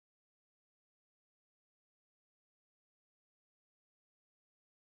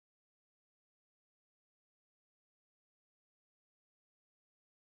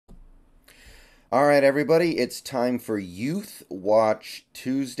All right, everybody, it's time for Youth Watch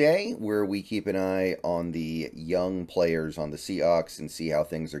Tuesday, where we keep an eye on the young players on the Seahawks and see how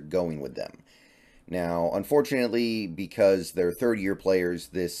things are going with them. Now, unfortunately, because they're third-year players,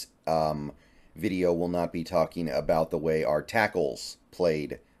 this video will not be talking about the way our tackles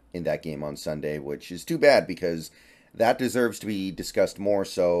played in that game on Sunday, which is too bad because that deserves to be discussed more.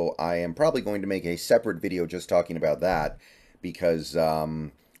 So I am probably going to make a separate video just talking about that because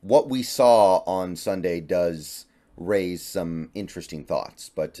what we saw on Sunday does raise some interesting thoughts,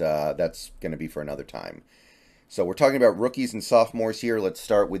 but that's going to be for another time. So we're talking about rookies and sophomores here. Let's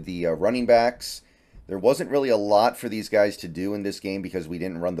start with the running backs. There wasn't really a lot for these guys to do in this game because we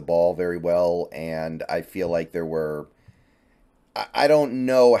didn't run the ball very well, and I feel like there were... I don't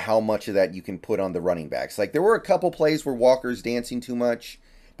know how much of that you can put on the running backs. Like, there were a couple plays where Walker's dancing too much,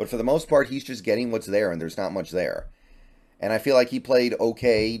 but for the most part, he's just getting what's there, and there's not much there. And I feel like he played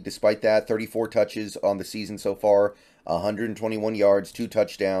okay despite that. 34 touches on the season so far, 121 yards, 2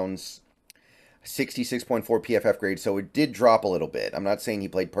 touchdowns, 66.4 PFF grade. So it did drop a little bit. I'm not saying he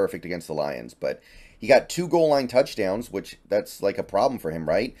played perfect against the Lions, but he got 2 goal line touchdowns, which that's like a problem for him,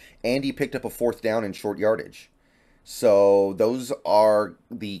 right? And he picked up a 4th down in short yardage. So those are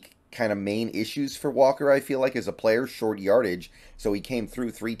the kind of main issues for Walker, I feel like, as a player, short yardage. So he came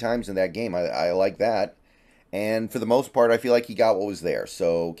through 3 times in that game. I like that. And for the most part, I feel like he got what was there.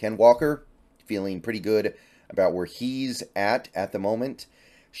 So Ken Walker, feeling pretty good about where he's at the moment.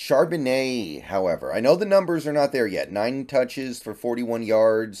 Charbonnet, however, I know the numbers are not there yet. 9 touches for 41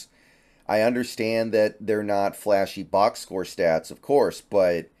 yards. I understand that they're not flashy box score stats, of course,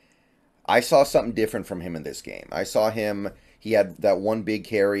 but I saw something different from him in this game. I saw him, he had that one big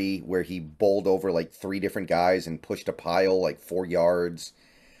carry where he bowled over like 3 different guys and pushed a pile like 4 yards.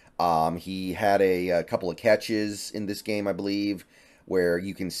 He had a couple of catches in this game, I believe, where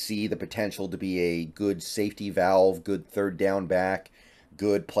you can see the potential to be a good safety valve, good third down back,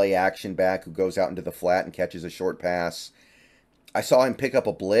 good play action back who goes out into the flat and catches a short pass. I saw him pick up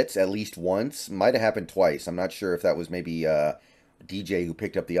a blitz at least once. Might have happened twice. I'm not sure if that was maybe DJ who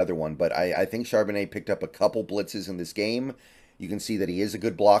picked up the other one, but I think Charbonnet picked up a couple blitzes in this game. You can see that he is a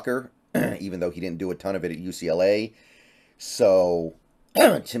good blocker, even though he didn't do a ton of it at UCLA. So...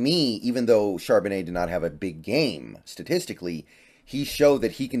 to me, even though Charbonnet did not have a big game statistically, he showed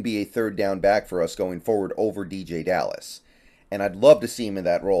that he can be a third down back for us going forward over DJ Dallas. And I'd love to see him in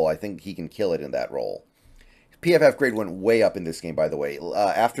that role. I think he can kill it in that role. PFF grade went way up in this game, by the way.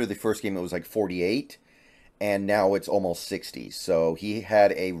 After the first game, it was like 48, and now it's almost 60. So he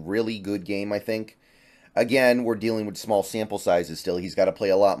had a really good game, I think. Again, we're dealing with small sample sizes still. He's got to play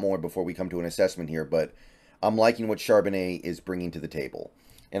a lot more before we come to an assessment here, but I'm liking what Charbonnet is bringing to the table.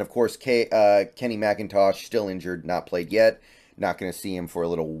 And, of course, Kenny McIntosh, still injured, not played yet. Not going to see him for a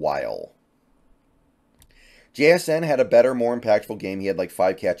little while. JSN had a better, more impactful game. He had like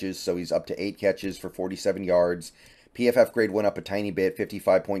 5 catches, so he's up to 8 catches for 47 yards. PFF grade went up a tiny bit,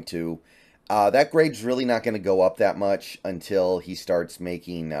 55.2. That grade's really not going to go up that much until he starts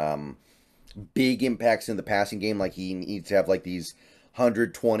making big impacts in the passing game. Like, he needs to have like these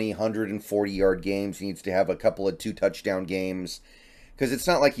 120, 140-yard games. He needs to have a couple of 2-touchdown games. Because it's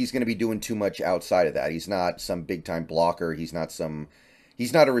not like he's going to be doing too much outside of that. He's not some big-time blocker. He's not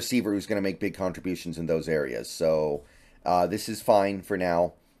a receiver who's going to make big contributions in those areas. So this is fine for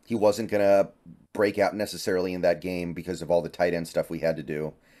now. He wasn't going to break out necessarily in that game because of all the tight end stuff we had to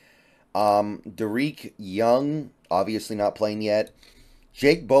do. Derek Young, obviously not playing yet.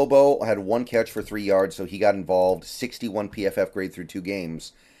 Jake Bobo had 1 catch for 3 yards, so he got involved. 61 PFF grade through 2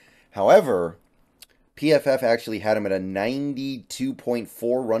 games. However, PFF actually had him at a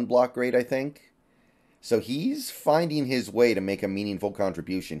 92.4 run block grade, I think. So he's finding his way to make a meaningful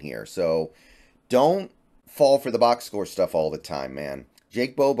contribution here. So don't fall for the box score stuff all the time, man.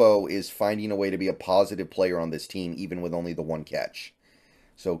 Jake Bobo is finding a way to be a positive player on this team, even with only the 1 catch.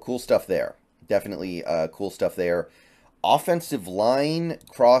 So cool stuff there. Definitely cool stuff there. Offensive line,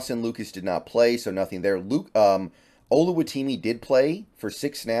 Cross and Lucas did not play, so nothing there. Oluwatimi did play for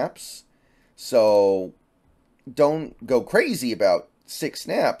 6 snaps, so don't go crazy about 6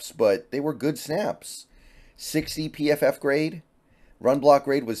 snaps, but they were good snaps. 60 PFF grade. Run block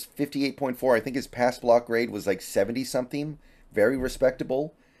grade was 58.4. I think his pass block grade was like 70-something. Very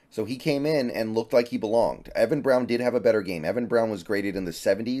respectable. So he came in and looked like he belonged. Evan Brown did have a better game. Evan Brown was graded in the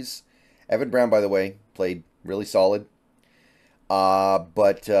 70s. Evan Brown, by the way, played really solid.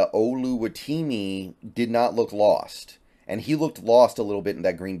 But Oluwatimi did not look lost. And he looked lost a little bit in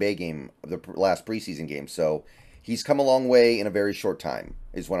that Green Bay game, the last preseason game. So he's come a long way in a very short time,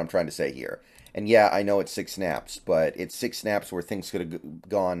 is what I'm trying to say here. And yeah, I know it's 6 snaps, but it's 6 snaps where things could have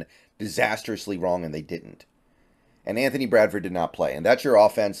gone disastrously wrong, and they didn't. And Anthony Bradford did not play. And that's your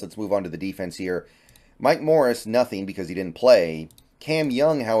offense. Let's move on to the defense here. Mike Morris, nothing because he didn't play. Cam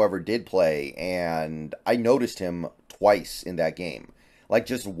Young, however, did play, and I noticed him twice in that game. Like,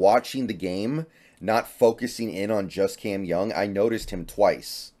 just watching the game, not focusing in on just Cam Young, I noticed him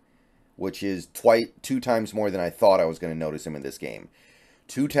twice, which is 2 times more than I thought I was going to notice him in this game.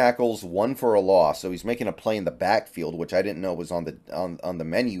 2 tackles, 1 for a loss, so he's making a play in the backfield, which I didn't know was on the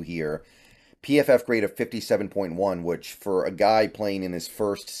menu here. PFF grade of 57.1, which for a guy playing in his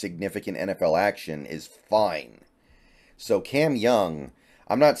first significant NFL action is fine. So Cam Young,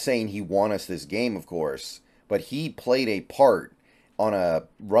 I'm not saying he won us this game, of course, but he played a part on a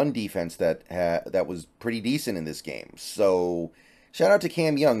run defense that was pretty decent in this game. So shout out to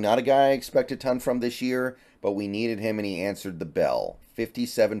Cam Young, not a guy I expect a ton from this year, but we needed him and he answered the bell.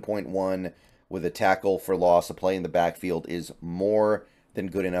 57.1 with a tackle for loss, a play in the backfield is more than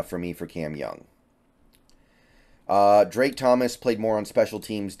good enough for me for Cam Young. Drake Thomas played more on special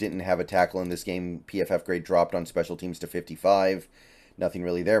teams, didn't have a tackle in this game. PFF grade dropped on special teams to 55. Nothing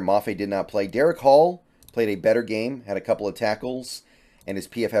really there. Mafe did not play. Derek Hall played a better game, had a couple of tackles, and his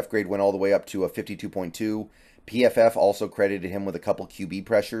PFF grade went all the way up to a 52.2. PFF also credited him with a couple QB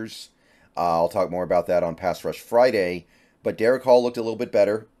pressures. I'll talk more about that on Pass Rush Friday, but Derek Hall looked a little bit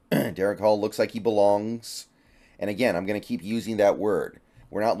better. Derek Hall looks like he belongs. And again, I'm going to keep using that word.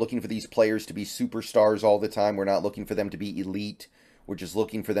 We're not looking for these players to be superstars all the time. We're not looking for them to be elite. We're just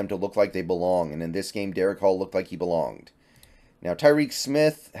looking for them to look like they belong. And in this game, Derek Hall looked like he belonged. Now, Tyreek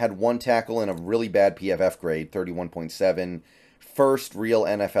Smith had 1 tackle and a really bad PFF grade, 31.7. First real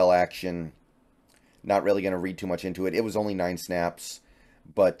NFL action. Not really going to read too much into it. It was only 9 snaps.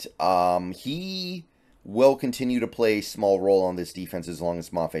 But he will continue to play a small role on this defense as long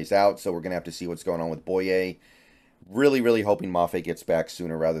as Mafe's out. So we're going to have to see what's going on with Poirier. Really, really hoping Mafe gets back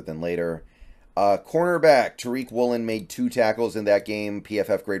sooner rather than later. Cornerback, Tariq Woolen made 2 tackles in that game.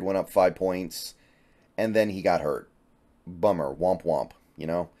 PFF grade went up 5 points. And then he got hurt. Bummer. Womp womp. You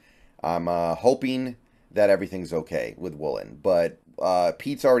know? I'm hoping that everything's okay with Woolen. But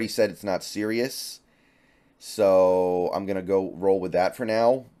Pete's already said it's not serious. So I'm going to go roll with that for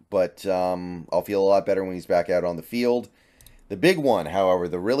now. But I'll feel a lot better when he's back out on the field. The big one, however,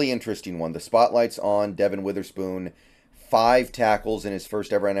 the really interesting one, the spotlight's on Devin Witherspoon. 5 tackles in his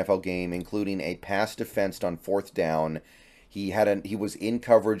first ever NFL game, including a pass defensed on 4th down. He was in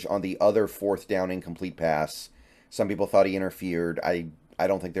coverage on the other 4th down incomplete pass. Some people thought he interfered. I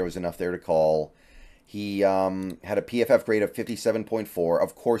don't think there was enough there to call. He had a PFF grade of 57.4.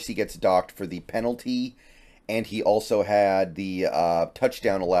 Of course, he gets docked for the penalty, and he also had the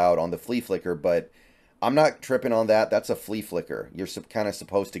touchdown allowed on the flea flicker, but I'm not tripping on that. That's a flea flicker. You're kind of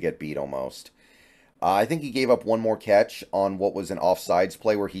supposed to get beat almost. I think he gave up one more catch on what was an offsides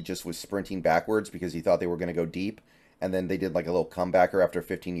play where he just was sprinting backwards because he thought they were going to go deep. And then they did like a little comebacker after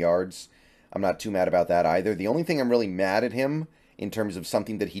 15 yards. I'm not too mad about that either. The only thing I'm really mad at him in terms of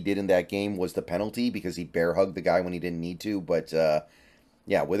something that he did in that game was the penalty because he bear hugged the guy when he didn't need to. But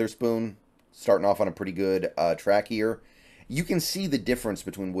yeah, Witherspoon starting off on a pretty good track here. You can see the difference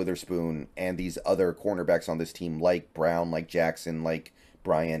between Witherspoon and these other cornerbacks on this team, like Brown, like Jackson, like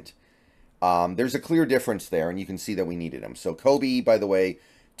Bryant. There's a clear difference there, and you can see that we needed him. So Kobe, by the way,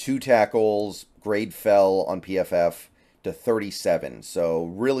 2 tackles, grade fell on PFF to 37. So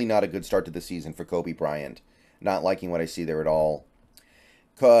really not a good start to the season for Kobe Bryant. Not liking what I see there at all.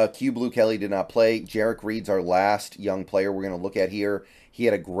 Q Blue Kelly did not play. Jarek Reed's our last young player we're going to look at here. He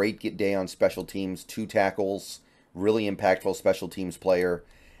had a great day on special teams, 2 tackles. Really impactful special teams player.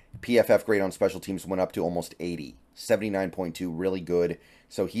 PFF grade on special teams went up to almost 80. 79.2, really good.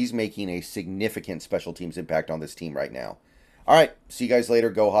 So he's making a significant special teams impact on this team right now. All right, see you guys later.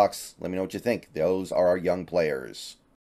 Go Hawks. Let me know what you think. Those are our young players.